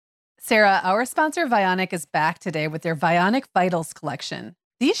Sarah, our sponsor Vionic is back today with their Vionic Vitals collection.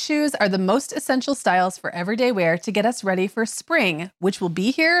 These shoes are the most essential styles for everyday wear to get us ready for spring, which will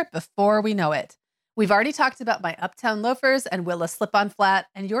be here before we know it. We've already talked about my Uptown loafers and Willa slip-on flat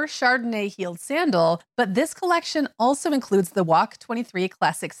and your Chardonnay heeled sandal, but this collection also includes the Vol.3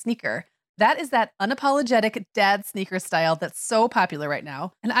 classic sneaker. That is that unapologetic dad sneaker style that's so popular right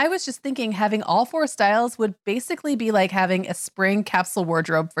now. And I was just thinking having all four styles would basically be like having a spring capsule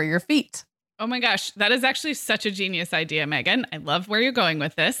wardrobe for your feet. Oh my gosh, that is actually such a genius idea, Megan. I love where you're going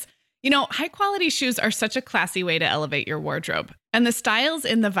with this. You know, high quality shoes are such a classy way to elevate your wardrobe. And the styles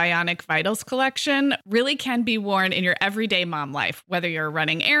in the Vionic Vitals collection really can be worn in your everyday mom life, whether you're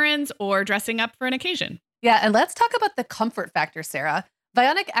running errands or dressing up for an occasion. Yeah, and let's talk about the comfort factor, Sarah.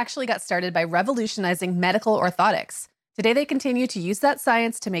 Vionic actually got started by revolutionizing medical orthotics. Today, they continue to use that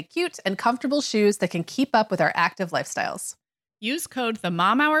science to make cute and comfortable shoes that can keep up with our active lifestyles. Use code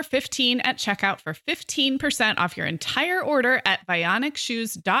TheMomHour15 at checkout for 15% off your entire order at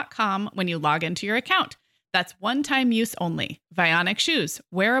VionicShoes.com when you log into your account. That's one-time use only. Vionic Shoes,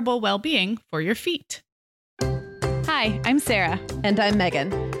 wearable well-being for your feet. Hi, I'm Sarah. And I'm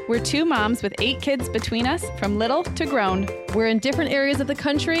Megan. We're two moms with 8 kids between us, from little to grown. We're in different areas of the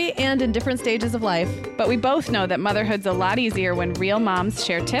country and in different stages of life. But we both know that motherhood's a lot easier when real moms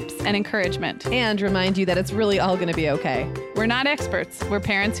share tips and encouragement. And remind you that it's really all going to be okay. We're not experts. We're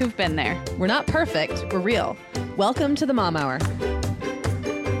parents who've been there. We're not perfect. We're real. Welcome to the Mom Hour.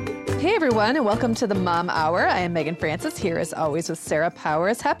 Hey, everyone, and welcome to the Mom Hour. I am Megan Francis, here as always with Sarah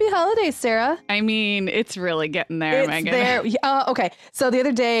Powers. Happy holidays, Sarah. I mean, it's really getting there, Megan. There. Okay. So the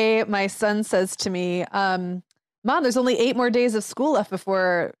other day, my son says to me, Mom, there's only 8 more days of school left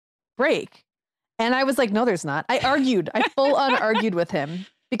before break. And I was like, no, there's not. I full on argued with him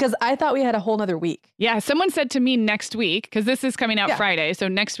because I thought we had a whole nother week. Yeah. Someone said to me next week, because this is coming out Friday. So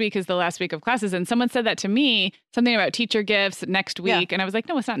next week is the last week of classes. And someone said that to me, something about teacher gifts next week. And I was like,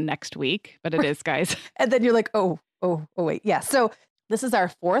 no, it's not next week, but it is, guys. And then you're like, oh, wait. Yeah. So this is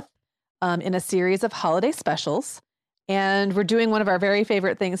our 4th in a series of holiday specials. And we're doing one of our very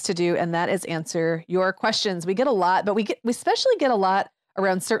favorite things to do, and that is answer your questions. We get a lot, but we especially get a lot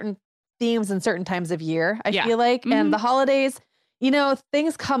around certain themes and certain times of year, I feel like. Mm-hmm. And the holidays, you know,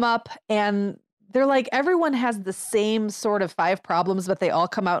 things come up and they're like, everyone has the same sort of 5 problems, but they all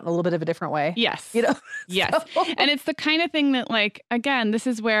come out in a little bit of a different way. Yes. You know? Yes. So. And it's the kind of thing that, like, again, this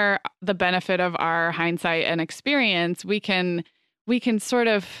is where the benefit of our hindsight and experience, we can sort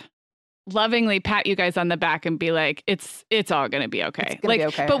of lovingly pat you guys on the back and be like, it's all going to be okay. Be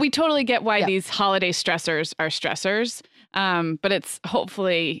okay. But we totally get why these holiday stressors are stressors. But it's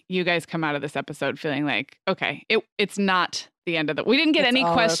hopefully you guys come out of this episode feeling like, okay, it's not the end of we didn't get any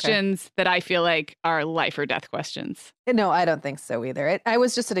questions that I feel like are life or death questions. No, I don't think so either. I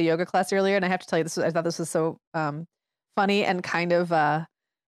was just at a yoga class earlier, and I have to tell you, I thought this was so funny and kind of and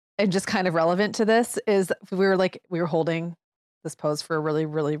just kind of relevant to this. Is we were holding this pose for a really,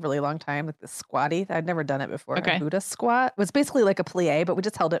 really, really long time, like the squatty. I'd never done it before. Okay. A Buddha squat. It was basically like a plie, but we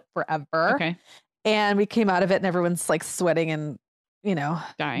just held it forever. Okay. And we came out of it and everyone's like sweating and, you know,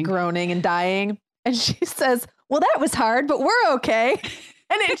 groaning and dying. And she says, well, that was hard, but we're okay.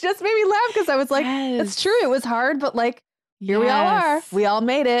 And it just made me laugh because I was like, it's true. It was hard, but like, here we all are. We all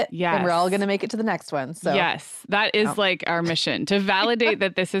made it. Yes. And we're all going to make it to the next one. So yes, that is like our mission, to validate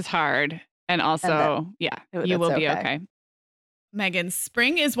that this is hard. And also, you will be okay. Megan,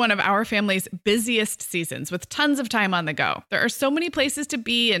 spring is one of our family's busiest seasons with tons of time on the go. There are so many places to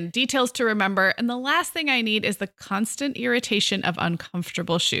be and details to remember, and the last thing I need is the constant irritation of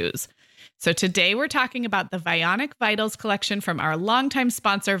uncomfortable shoes. So today we're talking about the Vionic Vitals collection from our longtime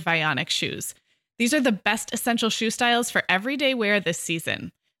sponsor, Vionic Shoes. These are the best essential shoe styles for everyday wear this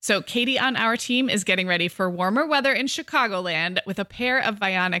season. So Katie on our team is getting ready for warmer weather in Chicagoland with a pair of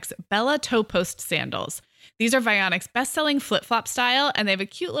Vionic's Bella Toe Post sandals. These are Vionic's best-selling flip-flop style, and they have a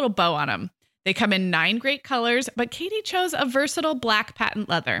cute little bow on them. They come in 9 great colors, but Katie chose a versatile black patent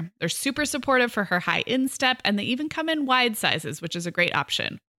leather. They're super supportive for her high instep, and they even come in wide sizes, which is a great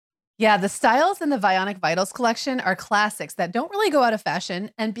option. Yeah, the styles in the Vionic Vitals collection are classics that don't really go out of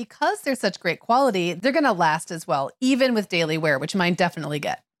fashion, and because they're such great quality, they're going to last as well, even with daily wear, which mine definitely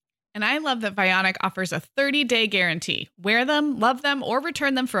get. And I love that Vionic offers a 30-day guarantee. Wear them, love them, or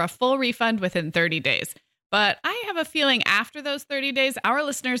return them for a full refund within 30 days. But I have a feeling after those 30 days, our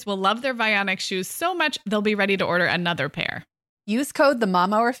listeners will love their Vionic shoes so much they'll be ready to order another pair. Use code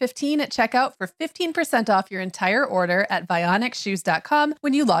TheMomHour15 at checkout for 15% off your entire order at VionicShoes.com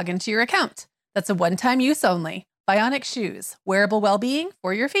when you log into your account. That's a one-time use only. Vionic Shoes, wearable well-being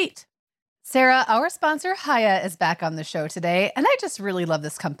for your feet. Sarah, our sponsor, Hiya, is back on the show today, and I just really love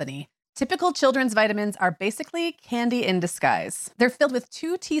this company. Typical children's vitamins are basically candy in disguise. They're filled with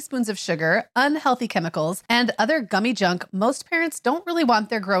 2 teaspoons of sugar, unhealthy chemicals, and other gummy junk most parents don't really want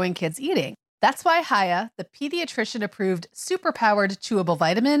their growing kids eating. That's why Haya, the pediatrician-approved super-powered chewable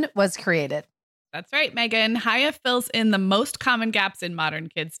vitamin, was created. That's right, Megan. Haya fills in the most common gaps in modern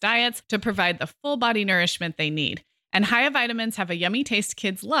kids' diets to provide the full body nourishment they need. And Haya vitamins have a yummy taste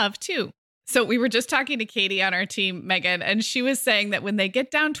kids love, too. So we were just talking to Katie on our team, Megan, and she was saying that when they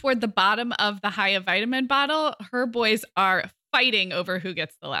get down toward the bottom of the Haya vitamin bottle, her boys are fighting over who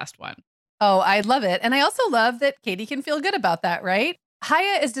gets the last one. Oh, I love it. And I also love that Katie can feel good about that, right?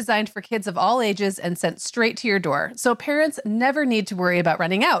 Haya is designed for kids of all ages and sent straight to your door, so parents never need to worry about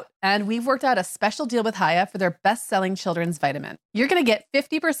running out. And we've worked out a special deal with Haya for their best-selling children's vitamin. You're going to get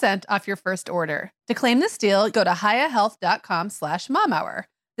 50% off your first order. To claim this deal, go to hayahealth.com/momhour.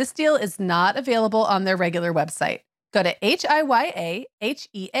 This deal is not available on their regular website. Go to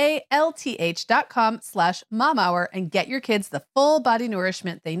HIYAHEALTH.com/momhour and get your kids the full body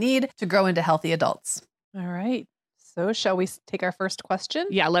nourishment they need to grow into healthy adults. All right. So shall we take our first question?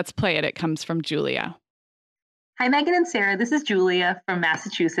 Yeah, let's play it. It comes from Julia. Hi, Megan and Sarah. This is Julia from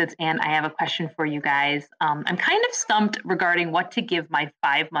Massachusetts, and I have a question for you guys. I'm kind of stumped regarding what to give my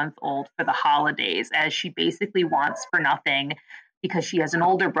 5-month-old for the holidays, as she basically wants for nothing because she has an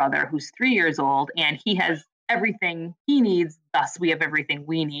older brother who's 3 years old, and he has everything he needs, thus we have everything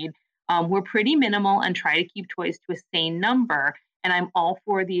we need. We're pretty minimal and try to keep toys to a sane number, and I'm all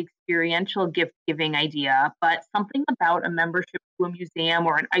for the experiential gift-giving idea, but something about a membership to a museum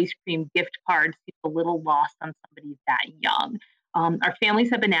or an ice cream gift card seems a little lost on somebody that young. Our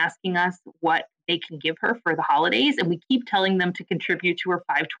families have been asking us what they can give her for the holidays, and we keep telling them to contribute to her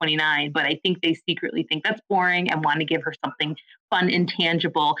 $5.29, but I think they secretly think that's boring and want to give her something fun and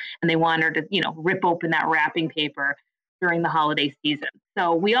tangible, and they want her to, rip open that wrapping paper during the holiday season.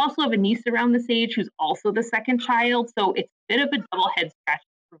 So we also have a niece around this age who's also the second child, so it's a bit of a double head scratch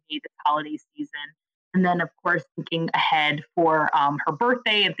for me this holiday season. And then, of course, thinking ahead for her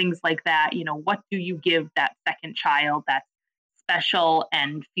birthday and things like that, what do you give that second child that's special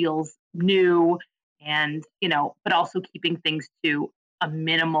and feels new and, but also keeping things to a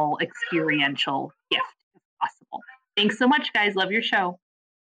minimal experiential gift if possible. Thanks so much, guys. Love your show.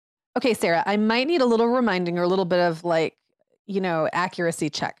 Okay, Sarah, I might need a little reminding or a little bit of accuracy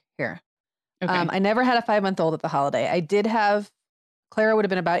check here. Okay. I never had a 5-month-old at the holiday. I did have, Clara would have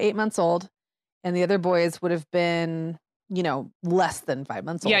been about 8 months old and the other boys would have been, less than 5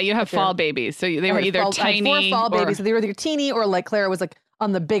 months old. Yeah, you have fall babies. So they were either tiny. I had 4 fall babies. So they were either teeny or like Clara was like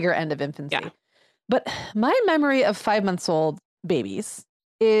on the bigger end of infancy. Yeah. But my memory of 5 months old babies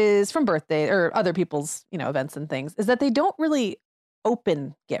is from birthday or other people's, events and things, is that they don't really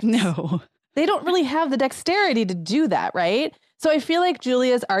open gifts. No. They don't really have the dexterity to do that, right? So I feel like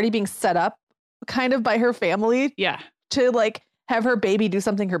Julia's already being set up kind of by her family. Yeah. To have her baby do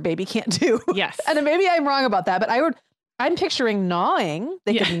something her baby can't do. Yes. And maybe I'm wrong about that, but I'm picturing gnawing.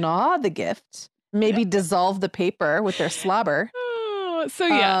 They could gnaw the gift, maybe dissolve the paper with their slobber. Oh, so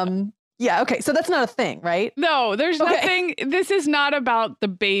yeah. Yeah. Okay. So that's not a thing, right? No, there's nothing. This is not about the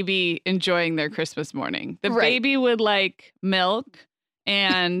baby enjoying their Christmas morning. The baby would like milk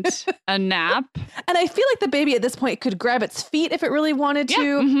and a nap. And I feel like the baby at this point could grab its feet if it really wanted to.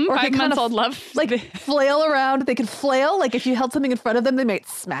 Mm-hmm. Or 5 months old love. Flail around. They could flail. Like if you held something in front of them, they might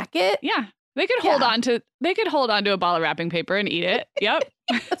smack it. Yeah. They could hold on to a ball of wrapping paper and eat it. Yep.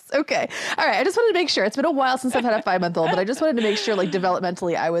 Yes, okay. All right. I just wanted to make sure. It's been a while since I've had a 5-month-old, but I just wanted to make sure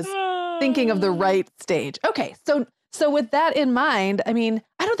developmentally I was thinking of the right stage. Okay. So with that in mind, I mean,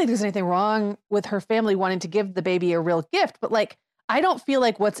 I don't think there's anything wrong with her family wanting to give the baby a real gift, but I don't feel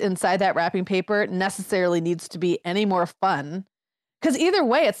like what's inside that wrapping paper necessarily needs to be any more fun. Because either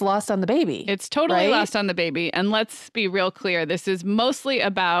way, it's lost on the baby. It's totally lost on the baby. And let's be real clear. This is mostly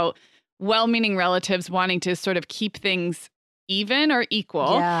about well-meaning relatives wanting to sort of keep things even or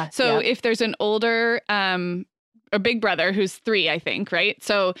equal. Yeah, so if there's an older, a big brother who's 3, I think, right?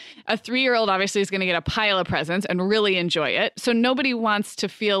 So a 3-year-old obviously is going to get a pile of presents and really enjoy it. So nobody wants to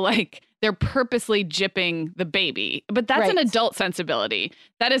feel like they're purposely gypping the baby. But that's an adult sensibility.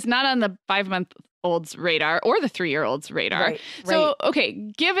 That is not on the 5-month-old's radar or the 3-year-old's radar. Right. So, okay,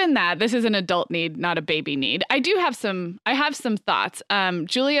 given that this is an adult need, not a baby need, I have some thoughts.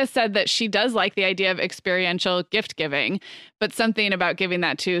 Julia said that she does like the idea of experiential gift giving, but something about giving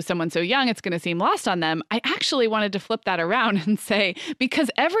that to someone so young, it's going to seem lost on them. I actually wanted to flip that around and say,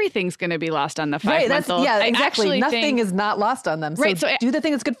 because everything's going to be lost on the 5-month-old. Yeah, exactly. Nothing is not lost on them. So, do the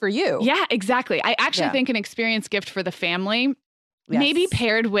thing that's good for you. Yeah, exactly. I actually think an experience gift for the family Maybe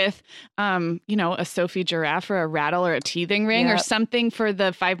paired with, a Sophie giraffe or a rattle or a teething ring or something for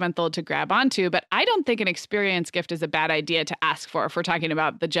the 5-month-old to grab onto. But I don't think an experience gift is a bad idea to ask for if we're talking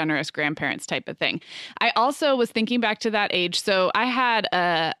about the generous grandparents type of thing. I also was thinking back to that age. So I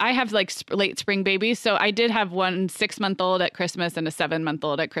have like late spring babies. So I did have one 6-month-old at Christmas and a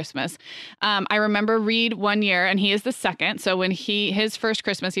 7-month-old at Christmas. I remember Reed one year, and he is the second. So when his first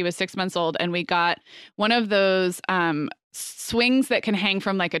Christmas, he was 6 months old, and we got one of those swings that can hang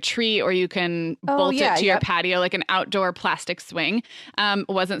from like a tree, or you can bolt it to your patio, like an outdoor plastic swing.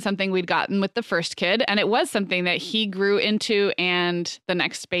 Wasn't something we'd gotten with the first kid. And it was something that he grew into and the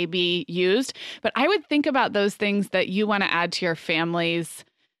next baby used. But I would think about those things that you want to add to your family's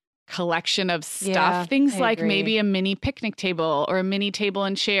collection of stuff. Things like maybe a mini picnic table or a mini table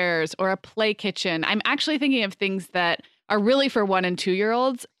and chairs or a play kitchen. I'm actually thinking of things that are really for 1 and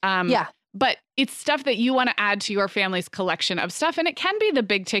 2-year-olds. But it's stuff that you want to add to your family's collection of stuff. And it can be the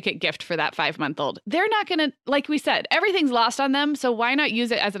big ticket gift for that 5-month-old. They're not going to, like we said, everything's lost on them. So why not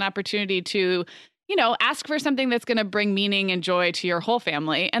use it as an opportunity to, ask for something that's going to bring meaning and joy to your whole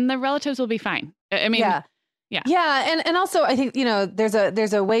family, and the relatives will be fine. I mean, Yeah. And also I think,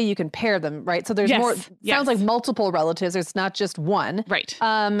 there's a way you can pair them, right? So there's more, sounds like multiple relatives. It's not just one. Right.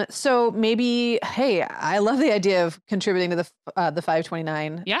 So maybe, hey, I love the idea of contributing to the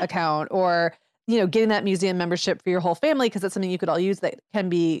 529 account, or, getting that museum membership for your whole family, because that's something you could all use that can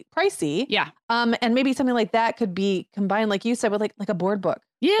be pricey. Yeah. And maybe something like that could be combined, like you said, with like a board book.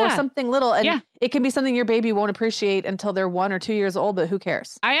 Yeah. Or something little. And it can be something your baby won't appreciate until they're 1 or 2 years old, but who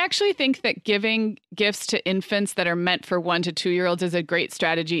cares? I actually think that giving gifts to infants that are meant for 1 to 2-year-olds is a great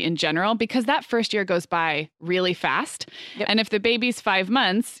strategy in general, because that first year goes by really fast. Yep. And if the baby's 5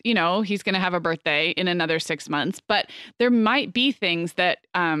 months, he's going to have a birthday in another 6 months, but there might be things that,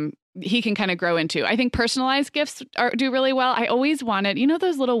 he can kind of grow into. I think personalized gifts do really well. I always wanted,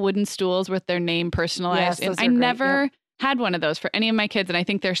 those little wooden stools with their name personalized. Yes, and I never had one of those for any of my kids, and I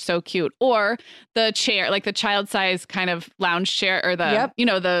think they're so cute. Or the chair, like the child size kind of lounge chair, or the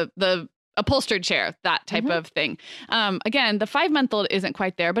the upholstered chair, that type of thing. Again, the 5-month-old isn't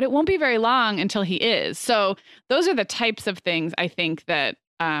quite there, but it won't be very long until he is. So those are the types of things I think that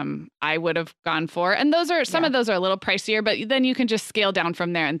I would have gone for. And those are, some of those are a little pricier, but then you can just scale down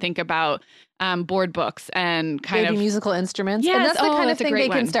from there and think about board books and kind of musical instruments. Yes. And that's the kind of thing they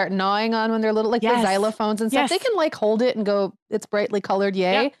can start gnawing on when they're little, like the xylophones and stuff. They can like hold it and go, it's brightly colored.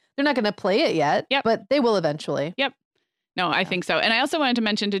 Yay. Yep. They're not going to play it yet, but they will eventually. Yep. No, I think so. And I also wanted to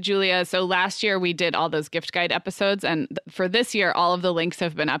mention to Julia, so last year we did all those gift guide episodes, and for this year, all of the links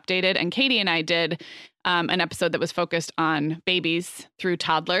have been updated. And Katie and I did an episode that was focused on babies through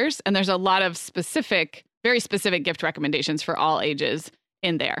toddlers. And there's a lot of very specific gift recommendations for all ages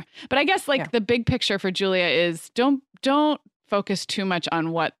in there. But I guess the big picture for Julia is don't focus too much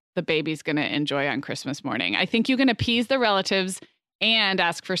on what the baby's going to enjoy on Christmas morning. I think you can appease the relatives and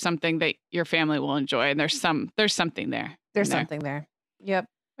ask for something that your family will enjoy. And there's something there. There's something there. Yep.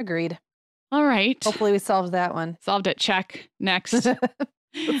 Agreed. All right. Hopefully we solved that one. Solved it. Check. Next.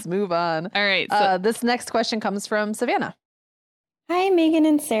 Let's move on. All right. So this next question comes from Savannah. Hi, Megan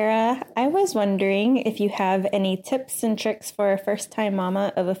and Sarah. I was wondering if you have any tips and tricks for a first-time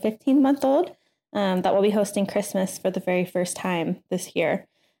mama of a 15-month-old that will be hosting Christmas for the very first time this year.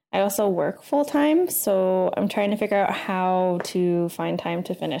 I also work full-time, so I'm trying to figure out how to find time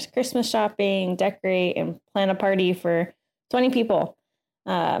to finish Christmas shopping, decorate, and plan a party for 20 people.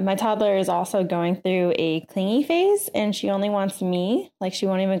 My toddler is also going through a clingy phase, and she only wants me. Like, she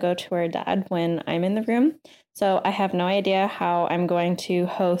won't even go to her dad when I'm in the room. So I have no idea how I'm going to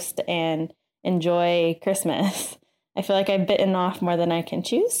host and enjoy Christmas. I feel like I've bitten off more than I can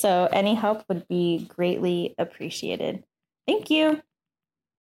chew, so any help would be greatly appreciated. Thank you.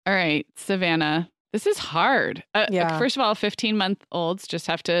 All right, Savannah, this is hard. First of all, 15-month-olds, just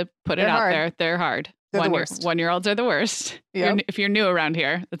have to put it out there. They're hard. They're the worst. 1-year-olds are the worst. Yep. If you're new around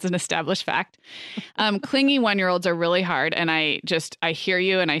here, that's an established fact. Clingy 1-year-olds are really hard. And I hear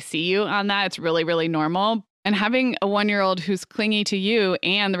you and I see you on that. It's really, really normal. And having a 1-year-old who's clingy to you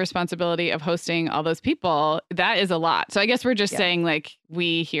and the responsibility of hosting all those people, that is a lot. So I guess we're just saying, like,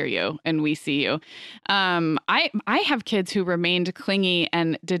 we hear you and we see you. I have kids who remained clingy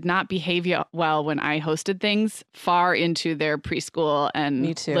and did not behave well when I hosted things far into their preschool and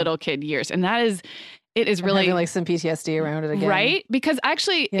little kid years. And it is really having like some PTSD around it again. Right? Because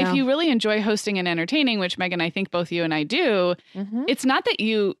actually, if you really enjoy hosting and entertaining, which Megan, I think both you and I do, it's not that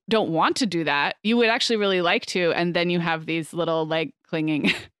you don't want to do that. You would actually really like to. And then you have these little leg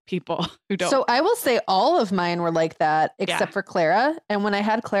clinging people who don't. So I will say all of mine were like that, except for Clara. And when I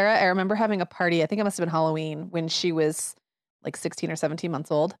had Clara, I remember having a party. I think it must have been Halloween when she was like 16 or 17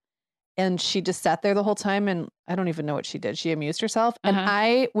 months old. And she just sat there the whole time. And I don't even know what she did. She amused herself. And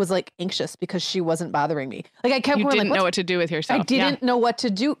I was like anxious because she wasn't bothering me. Like I kept you going, didn't know what to do with yourself. I didn't know what to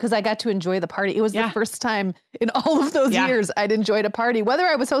do because I got to enjoy the party. It was the first time in all of those years I'd enjoyed a party, whether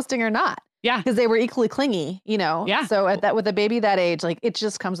I was hosting or not. Yeah. Because they were equally clingy, you know? Yeah. So at that, with a baby that age, like it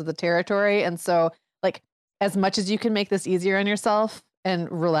just comes with the territory. And so like, as much as you can make this easier on yourself and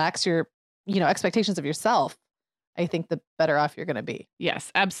relax your, expectations of yourself, I think the better off you're going to be.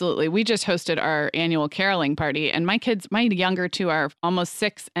 Yes, absolutely. We just hosted our annual caroling party, and my younger two are almost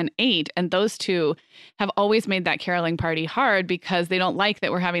 6 and 8. And those two have always made that caroling party hard because they don't like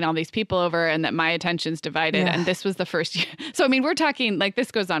that we're having all these people over and that my attention's divided. Yeah. And this was the first year. So, I mean, we're talking like this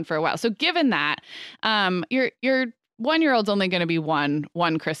goes on for a while. So given that, your 1-year-old's only going to be one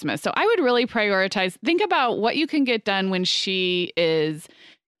Christmas. So I would really prioritize, think about what you can get done when she is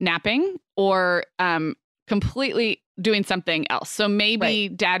napping or, completely doing something else. So maybe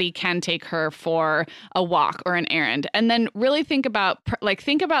daddy can take her for a walk or an errand, and then really think about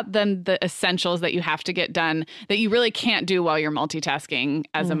then the essentials that you have to get done that you really can't do while you're multitasking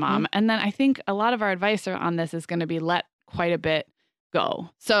as a mom. And then I think a lot of our advice on this is going to be let quite a bit go.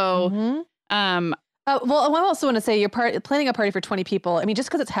 So, well, I also want to say you're planning a party for 20 people. I mean, just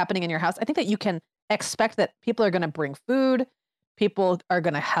because it's happening in your house, I think that you can expect that people are going to bring food. People are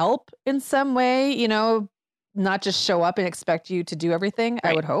going to help in some way, not just show up and expect you to do everything,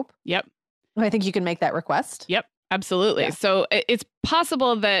 I would hope. Yep. I think you can make that request. Yep. Absolutely. Yeah. So it's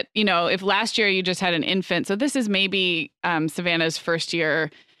possible that, if last year you just had an infant, so this is maybe Savannah's first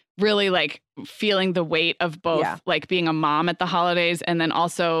year really like feeling the weight of both like being a mom at the holidays. And then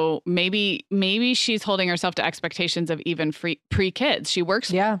also maybe she's holding herself to expectations of even pre-kids. She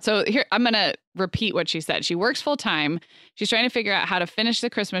works. Yeah. So here, I'm going to repeat what she said. She works full time. She's trying to figure out how to finish the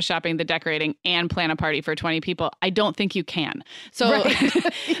Christmas shopping, the decorating, and plan a party for 20 people. I don't think you can. So,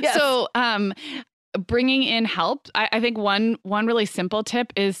 bringing in help. I think one really simple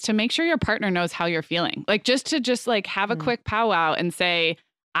tip is to make sure your partner knows how you're feeling. Like just have a quick powwow and say,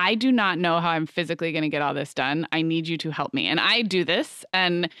 I do not know how I'm physically going to get all this done. I need you to help me. And I do this.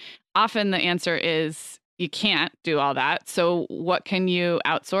 And often the answer is you can't do all that. So what can you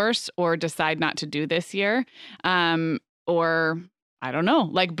outsource or decide not to do this year? Or I don't know,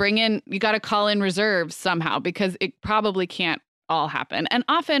 like you got to call in reserves somehow because it probably can't all happen. And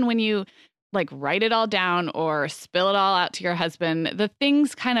often when you like write it all down or spill it all out to your husband, the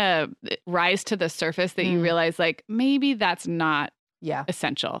things kind of rise to the surface that you realize like maybe that's not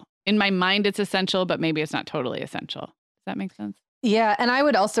essential. In my mind, it's essential, but maybe it's not totally essential. Does that make sense? Yeah. And I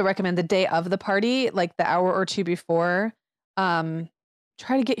would also recommend the day of the party, like the hour or two before, try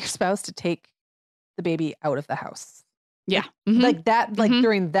to get your spouse to take the baby out of the house. Yeah. Like that, like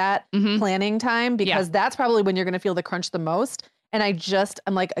during that planning time, because that's probably when you're going to feel the crunch the most. And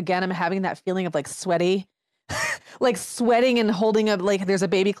I'm like, again, I'm having that feeling of like sweaty, like sweating and holding up, like there's a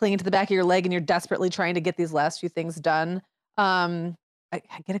baby clinging to the back of your leg and you're desperately trying to get these last few things done. I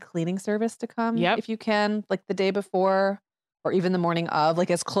get a cleaning service to come if you can, like the day before or even the morning of, like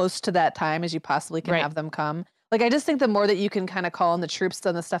as close to that time as you possibly can have them come. Like, I just think the more that you can kind of call in the troops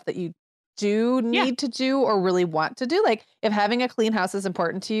on the stuff that you do need to do or really want to do, like if having a clean house is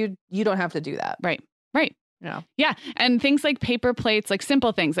important to you, you don't have to do that. Right. Yeah. Yeah. And things like paper plates, like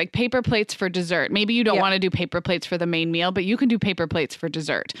simple things like paper plates for dessert. Maybe you don't want to do paper plates for the main meal, but you can do paper plates for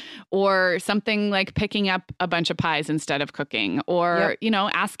dessert, or something like picking up a bunch of pies instead of cooking, or,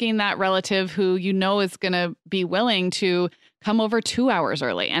 asking that relative who is going to be willing to come over 2 hours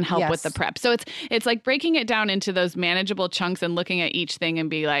early and help with the prep. So it's like breaking it down into those manageable chunks and looking at each thing and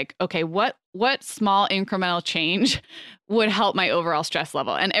be like, okay, what small incremental change would help my overall stress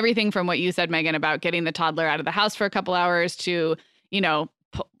level? And everything from what you said, Megan, about getting the toddler out of the house for a couple hours to,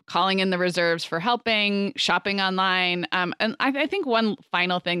 calling in the reserves for helping, shopping online. And I think one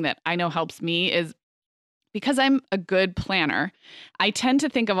final thing that I know helps me is, because I'm a good planner, I tend to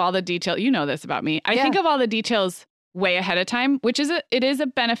think of all the detail. You know this about me. I think of all the details way ahead of time, which it is a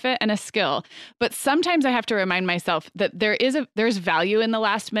benefit and a skill. But sometimes I have to remind myself that there's value in the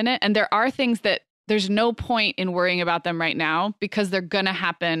last minute. And there are things that there's no point in worrying about them right now because they're going to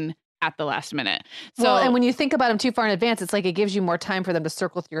happen at the last minute. So, and when you think about them too far in advance, it's like it gives you more time for them to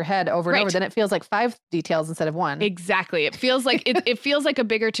circle through your head over and over. Then it feels like 5 details instead of 1. Exactly. It feels like it feels like a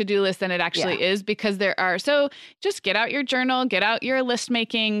bigger to-do list than it actually is, because so just get out your journal, get out your list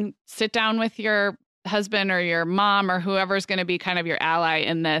making, sit down with your husband or your mom or whoever's going to be kind of your ally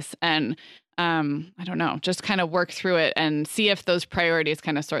in this, and I don't know, just kind of work through it and see if those priorities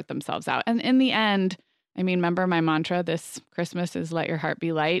kind of sort themselves out. And in the end, I mean, remember my mantra this Christmas is let your heart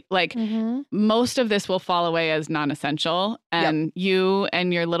be light. Like most of this will fall away as non-essential, and you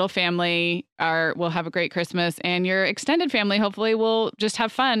and your little family will have a great Christmas, and your extended family hopefully will just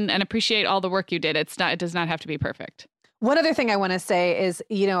have fun and appreciate all the work you did. It does not have to be perfect. One other thing I want to say is,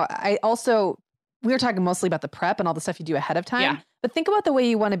 we were talking mostly about the prep and all the stuff you do ahead of time, but think about the way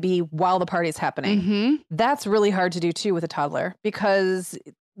you want to be while the party is happening. That's really hard to do too with a toddler, because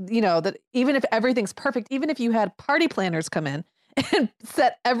that even if everything's perfect, even if you had party planners come in and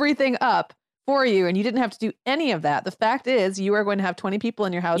set everything up for you and you didn't have to do any of that, the fact is you are going to have 20 people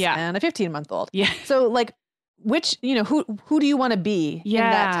in your house and a 15-month-old. So like, which, who do you want to be in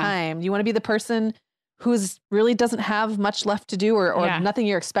that time? You want to be the person who's really doesn't have much left to do or nothing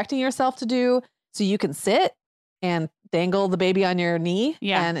you're expecting yourself to do, so you can sit and dangle the baby on your knee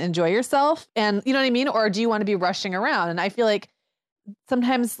and enjoy yourself. And you know what I mean? Or do you want to be rushing around? And I feel like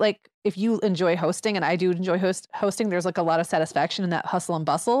sometimes, like, if you enjoy hosting, and I do enjoy hosting, there's like a lot of satisfaction in that hustle and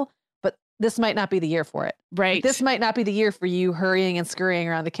bustle, but this might not be the year for it. Right. Like, this might not be the year for you hurrying and scurrying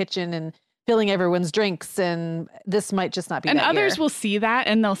around the kitchen and filling everyone's drinks. And this might just not be and that others year. will see that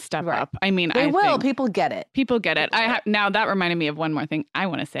and they'll step up. I mean, they will. People get it. People get it. Now that reminded me of one more thing I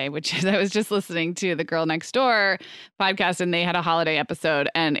want to say, which is I was just listening to the Girl Next Door podcast, and they had a holiday episode,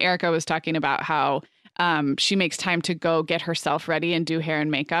 and Erica was talking about how she makes time to go get herself ready and do hair and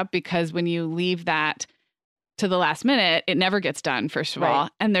makeup, because when you leave that to the last minute, it never gets done, first of all.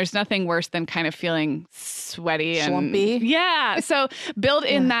 And there's nothing worse than kind of feeling sweaty and schlumpy. Yeah. So build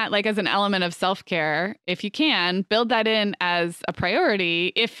in that, like, as an element of self-care, if you can, build that in as a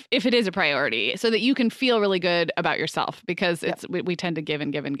priority, if it is a priority, so that you can feel really good about yourself, because we tend to give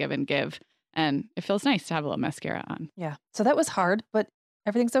and give and give and give. And it feels nice to have a little mascara on. Yeah. So that was hard, but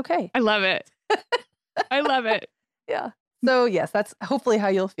everything's okay. I love it. I love it. Yeah. So yes, that's hopefully how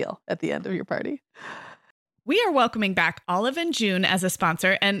you'll feel at the end of your party. We are welcoming back Olive & June as a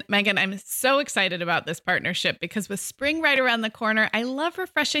sponsor. And Megan, I'm so excited about this partnership, because with spring right around the corner, I love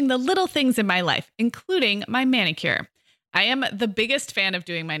refreshing the little things in my life, including my manicure. I am the biggest fan of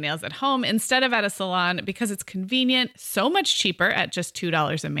doing my nails at home instead of at a salon, because it's convenient, so much cheaper at just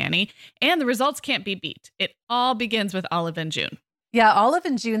 $2 a mani, and the results can't be beat. It all begins with Olive & June. Yeah, Olive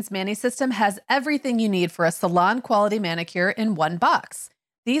 & June's Mani System has everything you need for a salon-quality manicure in one box.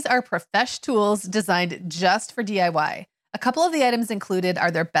 These are profesh tools designed just for DIY. A couple of the items included are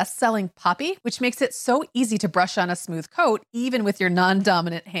their best-selling Poppy, which makes it so easy to brush on a smooth coat, even with your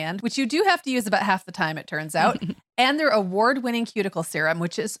non-dominant hand, which you do have to use about half the time, it turns out, and their award-winning cuticle serum,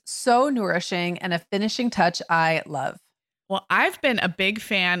 which is so nourishing and a finishing touch I love. Well, I've been a big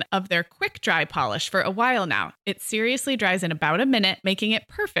fan of their quick dry polish for a while now. It seriously dries in about a minute, making it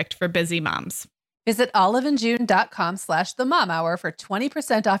perfect for busy moms. Visit oliveandjune.com/themomhour for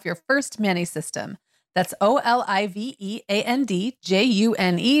 20% off your first Mani System. That's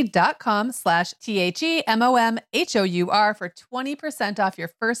oliveandjune.com/THEMOMHOUR for 20% off your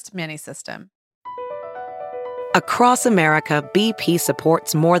first Mani System. Across America, BP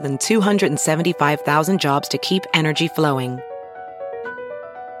supports more than 275,000 jobs to keep energy flowing.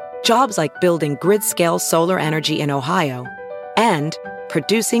 Jobs like building grid-scale solar energy in Ohio and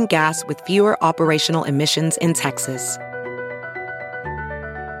producing gas with fewer operational emissions in Texas.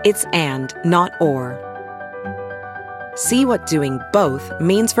 It's and, not or. See what doing both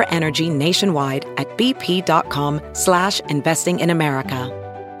means for energy nationwide at bp.com/investing in America.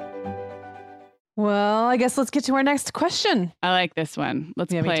 Well, I guess let's get to our next question. I like this one.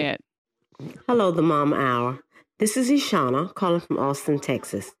 Let's play it. Hello, the Mom Hour. This is Ishana calling from Austin,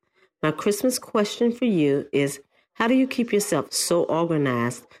 Texas. My Christmas question for you is, how do you keep yourself so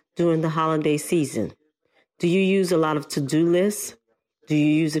organized during the holiday season? Do you use a lot of to-do lists? Do you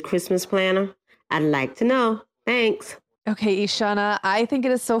use a Christmas planner? I'd like to know. Thanks. Okay, Ishana, I think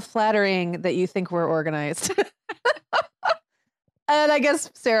it is so flattering that you think we're organized. And I guess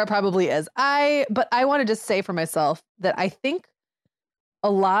Sarah probably is. But I want to just say for myself that I think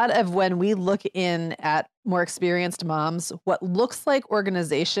a lot of when we look in at more experienced moms, what looks like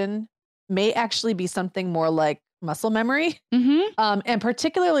organization may actually be something more like muscle memory. And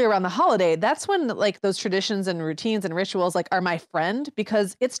particularly around the holiday, that's when like those traditions and routines and rituals like are my friend,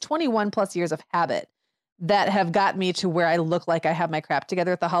 because it's 21 plus years of habit that have got me to where I look like I have my crap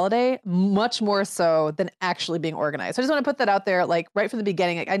together at the holiday, much more so than actually being organized. So I just want to put that out there, like right from the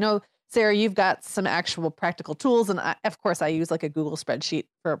beginning. Like, I know, Sarah, you've got some actual practical tools. And of course, I use like a Google spreadsheet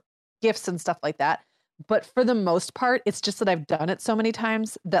for gifts and stuff like that. But for the most part, it's just that I've done it so many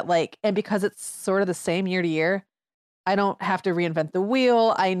times that like, and because it's sort of the same year to year, I don't have to reinvent the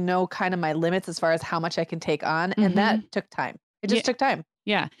wheel. I know kind of my limits as far as how much I can take on. And that took time. It just took time.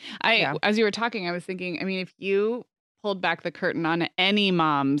 Yeah. As you were talking, I was thinking, I mean, if you pulled back the curtain on any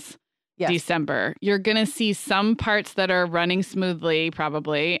mom's December, you're going to see some parts that are running smoothly,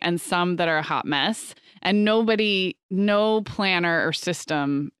 probably, and some that are a hot mess. And no planner or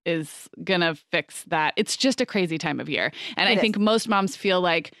system is going to fix that. It's just a crazy time of year. And I think most moms feel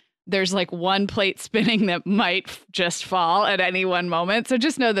like there's like one plate spinning that might just fall at any one moment. So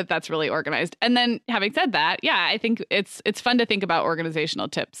just know that that's really organized. And then having said that, I think it's fun to think about organizational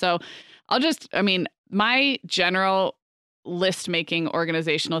tips. So my general list making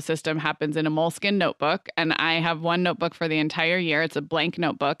organizational system happens in a Moleskine notebook. And I have one notebook for the entire year. It's a blank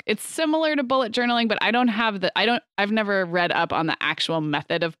notebook. It's similar to bullet journaling, but I've never read up on the actual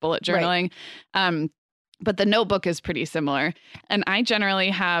method of bullet journaling. Right. But the notebook is pretty similar. And I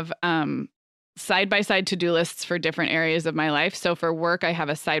generally have side-by-side to-do lists for different areas of my life. So for work, I have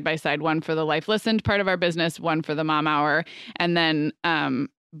a side-by-side, one for the Life Listened part of our business, one for the Mom Hour. And then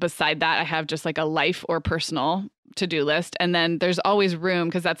beside that, I have just like a life or personal to-do list. And then there's always room,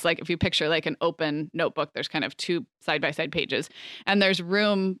 because that's like, if you picture like an open notebook, there's kind of two side-by-side pages. And there's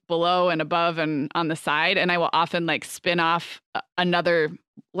room below and above and on the side. And I will often like spin off another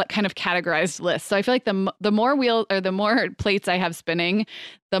kind of categorized list. So I feel like the more plates I have spinning,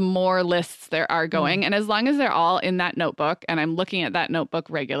 the more lists there are going. And as long as they're all in that notebook and I'm looking at that notebook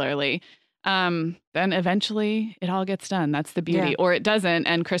regularly, then eventually it all gets done. That's the beauty. Or it doesn't,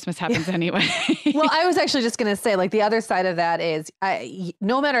 and Christmas happens anyway. Well, I was actually just going to say, like, the other side of that is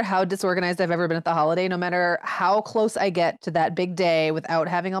no matter how disorganized I've ever been at the holiday, no matter how close I get to that big day without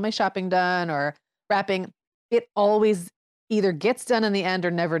having all my shopping done or wrapping, it always either gets done in the end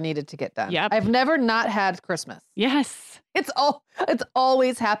or never needed to get done. Yep. I've never not had Christmas. Yes. It's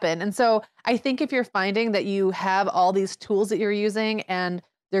always happened. And so I think if you're finding that you have all these tools that you're using and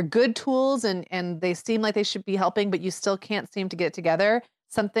they're good tools and they seem like they should be helping, but you still can't seem to get it together,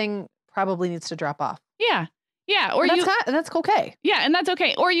 something probably needs to drop off. Yeah. Yeah. Or that's okay. Yeah. And that's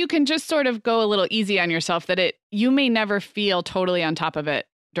okay. Or you can just sort of go a little easy on yourself that you may never feel totally on top of it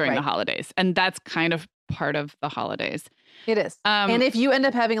during the holidays. And that's kind of part of the holidays. It is. And if you end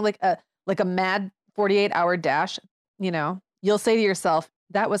up having like a mad 48-hour dash, you'll say to yourself,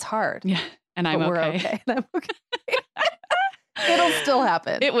 that was hard. Yeah. And I'm okay. I'm okay. It'll still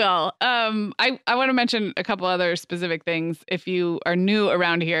happen. It will. I want to mention a couple other specific things. If you are new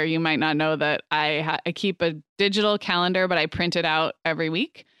around here, you might not know that I keep a digital calendar, but I print it out every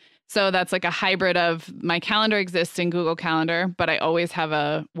week. So that's like a hybrid of my calendar exists in Google Calendar, but I always have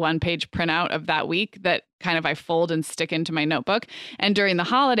a one-page printout of that week that kind of I fold and stick into my notebook. And during the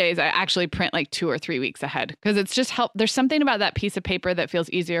holidays, I actually print like 2 or 3 weeks ahead because it's just there's something about that piece of paper that feels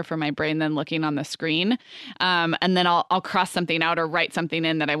easier for my brain than looking on the screen. And then I'll cross something out or write something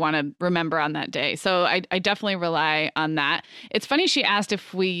in that I want to remember on that day. So I definitely rely on that. It's funny she asked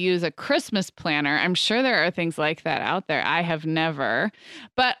if we use a Christmas planner. I'm sure there are things like that out there. I have never.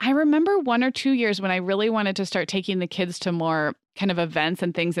 But I remember 1 or 2 years when I really wanted to start taking the kids to more kind of events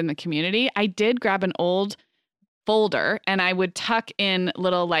and things in the community. I did grab an old folder and I would tuck in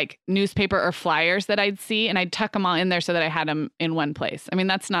little like newspaper or flyers that I'd see, and I'd tuck them all in there so that I had them in one place. I mean,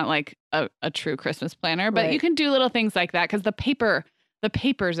 that's not like a true Christmas planner, but you can do little things like that because the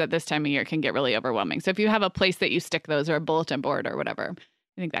papers at this time of year can get really overwhelming. So if you have a place that you stick those or a bulletin board or whatever,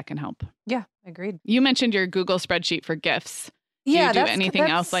 I think that can help. Yeah, agreed. You mentioned your Google spreadsheet for gifts. Do you do anything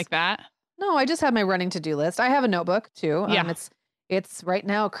else like that? No, I just have my running to-do list. I have a notebook too. It's right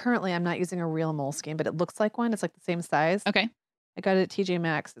now, currently I'm not using a real Moleskine, but it looks like one. It's like the same size. Okay. I got it at TJ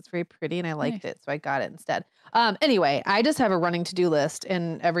Maxx. It's very pretty and I liked it. So I got it instead. Anyway, I just have a running to-do list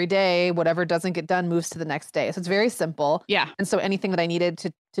and every day, whatever doesn't get done moves to the next day. So it's very simple. Yeah. And so anything that I needed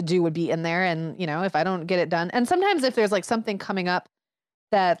to do would be in there. And, if I don't get it done, and sometimes if there's like something coming up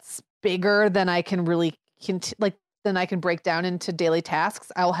that's bigger than I can really, then I can break down into daily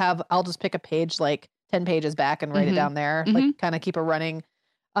tasks. I'll just pick a page like 10 pages back and write it down there, like kind of keep a running,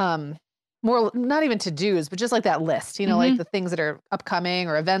 more, not even to-dos, but just like that list, like the things that are upcoming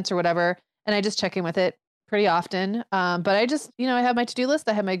or events or whatever. And I just check in with it pretty often. But I just, I have my to-do list,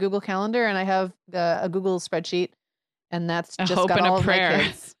 I have my Google Calendar, and I have a Google spreadsheet, and that's just got all of my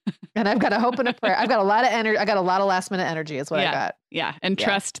kids. And I've got a hope and a prayer. I've got a lot of energy. I got a lot of last minute energy is what I got. Yeah. And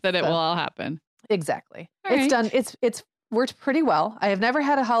trust that it will all happen. Exactly. It's done. It's worked pretty well. I have never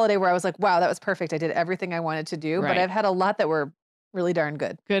had a holiday where I was like, wow, that was perfect. I did everything I wanted to do, but I've had a lot that were really darn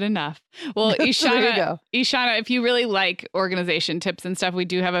good. Good enough. Well, Ishana, if you really like organization tips and stuff, we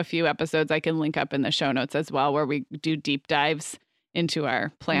do have a few episodes I can link up in the show notes as well, where we do deep dives into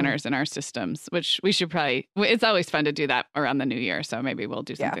our planners and our systems, which we should it's always fun to do that around the new year. So maybe we'll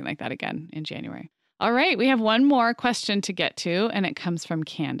do something like that again in January. All right. We have one more question to get to, and it comes from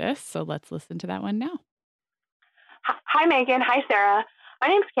Candace. So let's listen to that one now. Hi, Megan. Hi, Sarah. My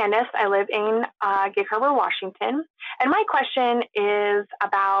name's Candace. I live in Gig Harbor, Washington. And my question is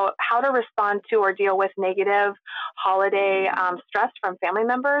about how to respond to or deal with negative holiday stress from family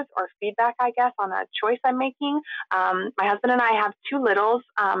members or feedback, I guess, on a choice I'm making. My husband and I have two littles.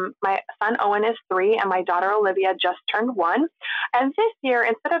 My son, Owen, is 3, and my daughter, Olivia, just turned 1. And this year,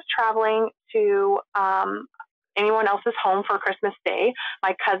 instead of traveling to anyone else's home for Christmas Day,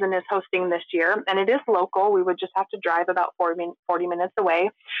 my cousin is hosting this year, and it is local. We would just have to drive about 40 minutes away.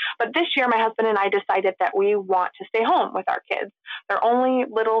 But this year, my husband and I decided that we want to stay home with our kids. They're only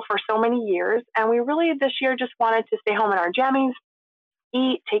little for so many years, and we really this year just wanted to stay home in our jammies,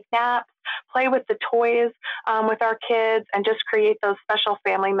 eat, take naps, play with the toys with our kids, and just create those special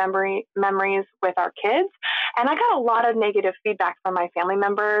family memories with our kids. And I got a lot of negative feedback from my family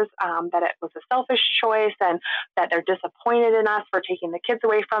members that it was a selfish choice and that they're disappointed in us for taking the kids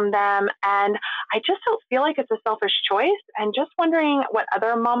away from them. And I just don't feel like it's a selfish choice, and just wondering what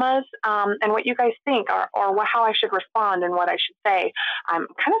other mamas and what you guys think, or how I should respond and what I should say. I'm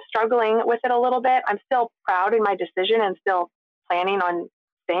kind of struggling with it a little bit. I'm still proud in my decision and still planning on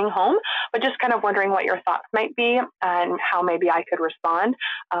staying home, but just kind of wondering what your thoughts might be and how maybe I could respond.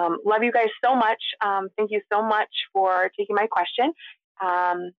 Love you guys so much. Thank you so much for taking my question.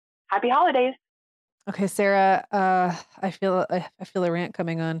 Happy holidays. Okay, Sarah, I feel a rant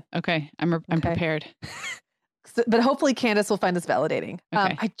coming on. Okay, I'm prepared. But hopefully Candace will find this validating.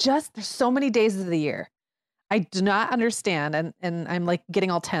 Okay. There's so many days of the year. I do not understand, and I'm like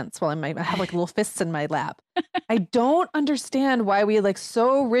getting all tense while I have like little fists in my lap. I don't understand why we like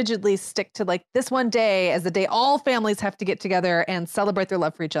so rigidly stick to like this one day as the day all families have to get together and celebrate their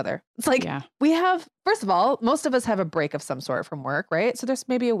love for each other. It's like we have, first of all, most of us have a break of some sort from work, right? So there's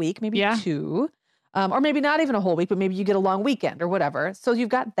maybe a week, maybe 2, or maybe not even a whole week, but maybe you get a long weekend or whatever. So you've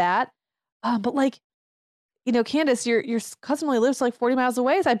got that. But like, you know, Candace, your cousin only lives like 40 miles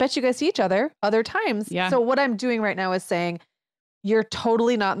away. So I bet you guys see each other other times. Yeah. So what I'm doing right now is saying you're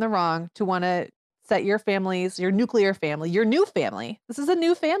totally not in the wrong to want to set your families, your nuclear family, your new family. This is a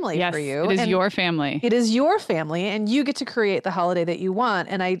new family for you. It is your family. It is your family, and you get to create the holiday that you want.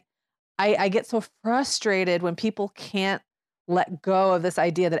 And I get so frustrated when people can't let go of this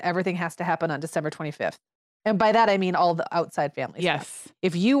idea that everything has to happen on December 25th. And by that, I mean all the outside family stuff.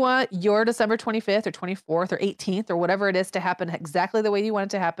 If you want your December 25th or 24th or 18th or whatever it is to happen exactly the way you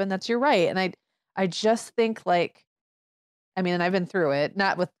want it to happen, that's your right. And I just think like, I mean, and I've been through it,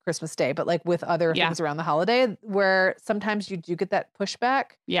 not with Christmas Day, but like with other things around the holiday where sometimes you do get that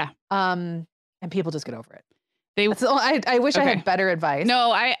pushback. Yeah. And people just get over it. I wish I had better advice.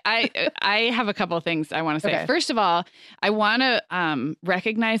 No, I have a couple of things I want to say. Okay. First of all, I want to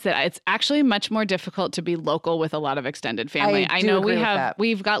recognize that it's actually much more difficult to be local with a lot of extended family. I know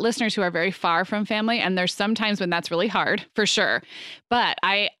we've got listeners who are very far from family, and there's some times when that's really hard, for sure. But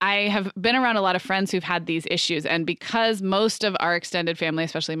I have been around a lot of friends who've had these issues, and because most of our extended family,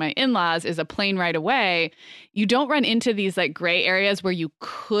 especially my in-laws, is a plane ride away, you don't run into these like gray areas where you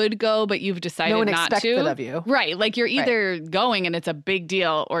could go, but you've decided not to. No one expects it of you. Right. Like you're either going and it's a big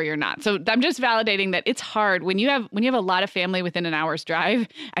deal or you're not. So I'm just validating that it's hard when you have a lot of family within an hour's drive.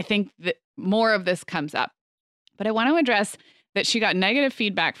 I think that more of this comes up. But I want to address that she got negative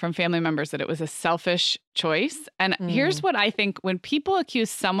feedback from family members that it was a selfish choice. And here's what I think: when people accuse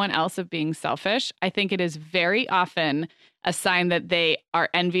someone else of being selfish, I think it is very often a sign that they are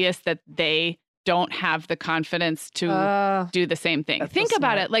envious that they don't have the confidence to do the same thing. Think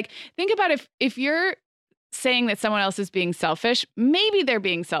about it. Like, think about if you're saying that someone else is being selfish, maybe they're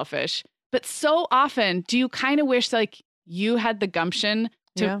being selfish, but so often do you kind of wish like you had the gumption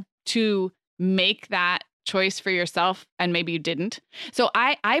to make that choice for yourself, and maybe you didn't. So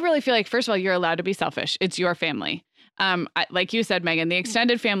I really feel like, first of all, you're allowed to be selfish. It's your family. Like you said, Megan, the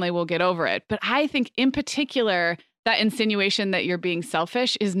extended family will get over it. But I think in particular, that insinuation that you're being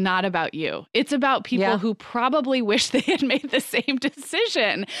selfish is not about you. It's about people who probably wish they had made the same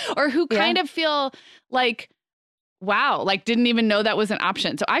decision, or who kind of feel like, wow, like didn't even know that was an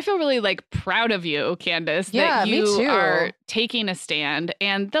option. So I feel really like proud of you, Candace, that you are taking a stand,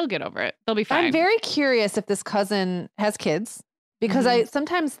 and they'll get over it. They'll be fine. I'm very curious if this cousin has kids, because I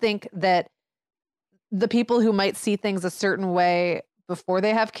sometimes think that the people who might see things a certain way before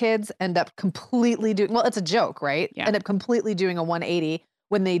they have kids end up completely doing, well, it's a joke, right? Yeah. End up completely doing a 180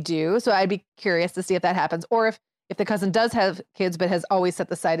 when they do. So I'd be curious to see if that happens. Or if the cousin does have kids, but has always set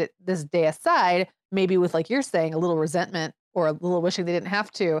this day aside, maybe with, like you're saying, a little resentment or a little wishing they didn't have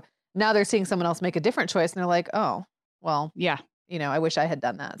to. Now they're seeing someone else make a different choice, and they're like, oh, well, you know, I wish I had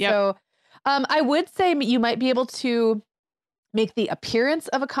done that. Yep. So I would say you might be able to make the appearance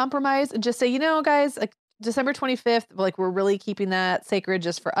of a compromise and just say, guys, like December 25th, like we're really keeping that sacred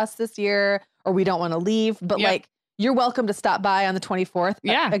just for us this year, or we don't want to leave, but like you're welcome to stop by on the 24th.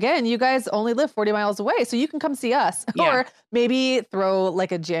 Yeah. Again, you guys only live 40 miles away, so you can come see us. Yeah. Or maybe throw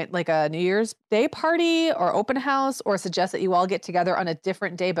like a New Year's Day party or open house, or suggest that you all get together on a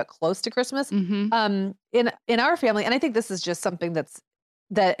different day but close to Christmas. Mm-hmm. In our family, and I think this is just something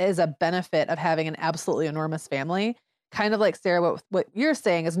that is a benefit of having an absolutely enormous family. Kind of like Sarah, what you're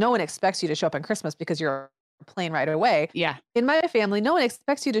saying is no one expects you to show up on Christmas because you're playing right away. Yeah. In my family, no one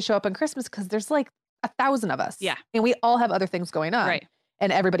expects you to show up on Christmas because there's like 1,000 of us. Yeah. And we all have other things going on. Right.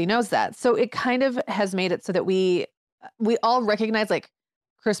 And everybody knows that. So it kind of has made it so that we all recognize like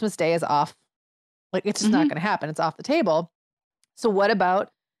Christmas Day is off. Like it's just not going to happen. It's off the table. So what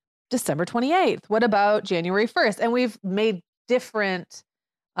about December 28th? What about January 1st? And we've made different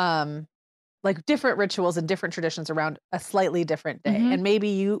rituals and different traditions around a slightly different day. And maybe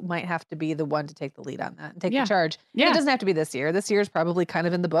you might have to be the one to take the lead on that and take the charge. Yeah. And it doesn't have to be this year. This year is probably kind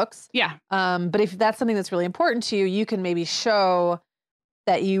of in the books. Yeah. But if that's something that's really important to you, you can maybe show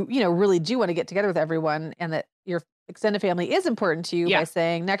that you really do want to get together with everyone and that your extended family is important to you by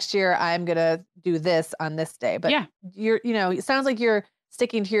saying, next year I'm going to do this on this day. But it sounds like you're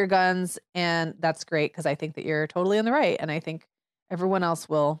sticking to your guns, and that's great because I think that you're totally in the right. And I think everyone else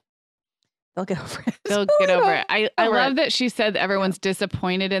they'll get over it. They'll get over it. I love that she said everyone's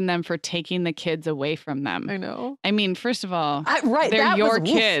disappointed in them for taking the kids away from them. I know. I mean, first of all, they're your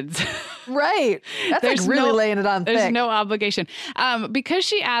kids. Right. That's like really laying it on thick. There's no obligation. Because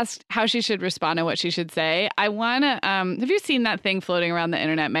she asked how she should respond and what she should say, I want to, have you seen that thing floating around the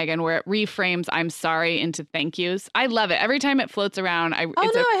internet, Megan, where it reframes I'm sorry into thank yous? I love it. Every time it floats around, I haven't seen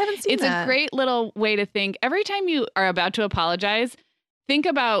that. It's a great little way to think. Every time you are about to apologize, think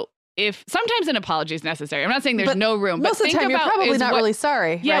about if sometimes an apology is necessary. I'm not saying there's no room, but most of the time you're probably not really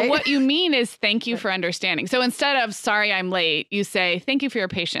sorry. Yeah, right? What you mean is thank you for understanding. So instead of sorry I'm late, you say thank you for your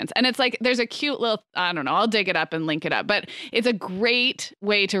patience. And it's like there's a cute little, I don't know, I'll dig it up and link it up. But it's a great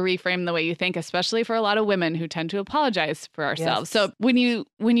way to reframe the way you think, especially for a lot of women who tend to apologize for ourselves. Yes. So when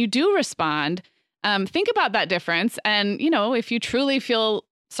you do respond, think about that difference. And, if you truly feel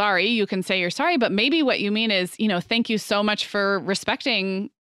sorry, you can say you're sorry. But maybe what you mean is, thank you so much for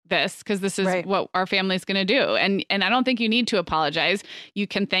respecting this, because this is what our family is going to do. And I don't think you need to apologize. You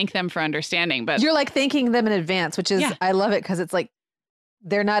can thank them for understanding, but you're like thanking them in advance, which is, I love it. Cause it's like,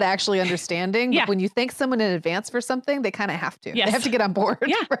 they're not actually understanding, but when you thank someone in advance for something, they kind of have to, they have to get on board.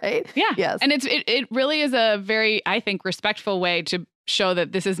 Yeah. Right. Yeah. Yes. And it really is a very, I think, respectful way to show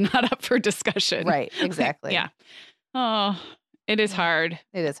that this is not up for discussion. Right. Exactly. Yeah. Oh, it is hard.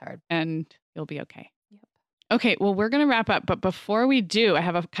 It is hard. And you'll be okay. Okay, well, we're going to wrap up. But before we do, I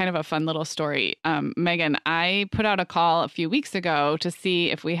have a kind of a fun little story. Megan, I put out a call a few weeks ago to see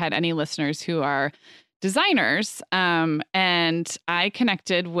if we had any listeners who are designers. And I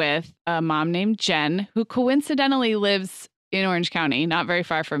connected with a mom named Jen, who coincidentally lives in Orange County, not very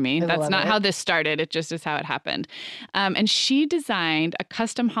far from me. That's not how this started. It just is how it happened. And she designed a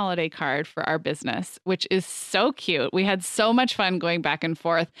custom holiday card for our business, which is so cute. We had so much fun going back and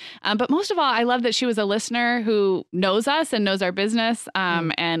forth. But most of all, I love that she was a listener who knows us and knows our business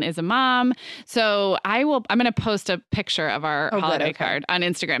and is a mom. So I'm going to post a picture of our holiday card on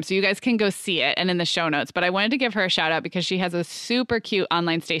Instagram so you guys can go see it and in the show notes. But I wanted to give her a shout out because she has a super cute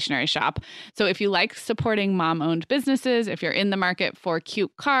online stationery shop. So if you like supporting mom-owned businesses, if you're in the market for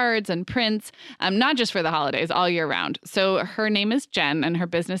cute cards and prints, not just for the holidays, all year round. So her name is Jen and her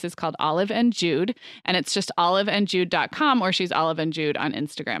business is called Olive and Jude, and it's just oliveandjude.com, or she's Olive and Jude on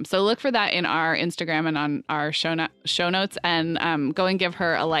Instagram. So look for that in our Instagram and on our show notes, and go and give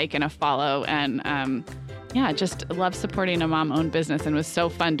her a like and a follow. And just love supporting a mom-owned business, and was so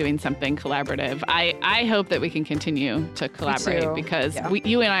fun doing something collaborative. I hope that we can continue to collaborate because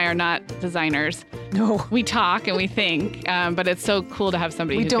you and I are not designers. No. We talk and we think, but it's so cool to have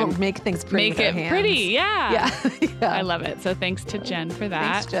somebody who don't can make things pretty. Make it pretty. Yeah. Yeah. I love it. So thanks to Jen for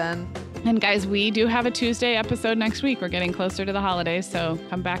that. Thanks, Jen. And guys, we do have a Tuesday episode next week. We're getting closer to the holidays, so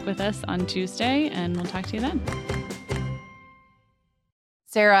come back with us on Tuesday and we'll talk to you then.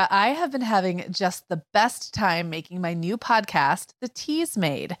 Sarah, I have been having just the best time making my new podcast, The Tea's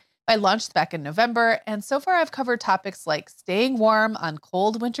Made. I launched back in November, and so far I've covered topics like staying warm on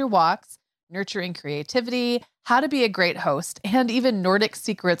cold winter walks, nurturing creativity, how to be a great host, and even Nordic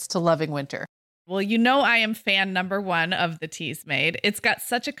secrets to loving winter. Well, I am fan number one of The Tea's Made. It's got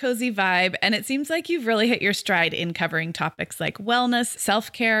such a cozy vibe, and it seems like you've really hit your stride in covering topics like wellness,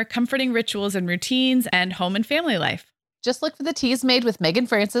 self-care, comforting rituals and routines, and home and family life. Just look for The Teas Made with Megan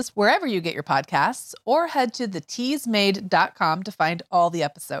Francis wherever you get your podcasts, or head to theteasmade.com to find all the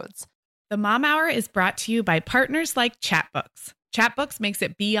episodes. The Mom Hour is brought to you by partners like Chatbooks. Chatbooks makes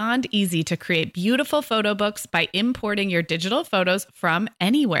it beyond easy to create beautiful photo books by importing your digital photos from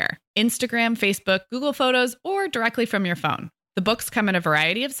anywhere. Instagram, Facebook, Google Photos, or directly from your phone. The books come in a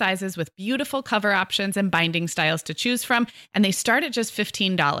variety of sizes with beautiful cover options and binding styles to choose from, and they start at just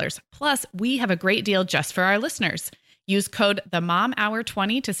 $15. Plus, we have a great deal just for our listeners. Use code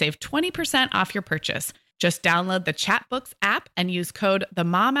TheMomHour20 to save 20% off your purchase. Just download the Chatbooks app and use code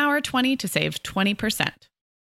TheMomHour20 to save 20%.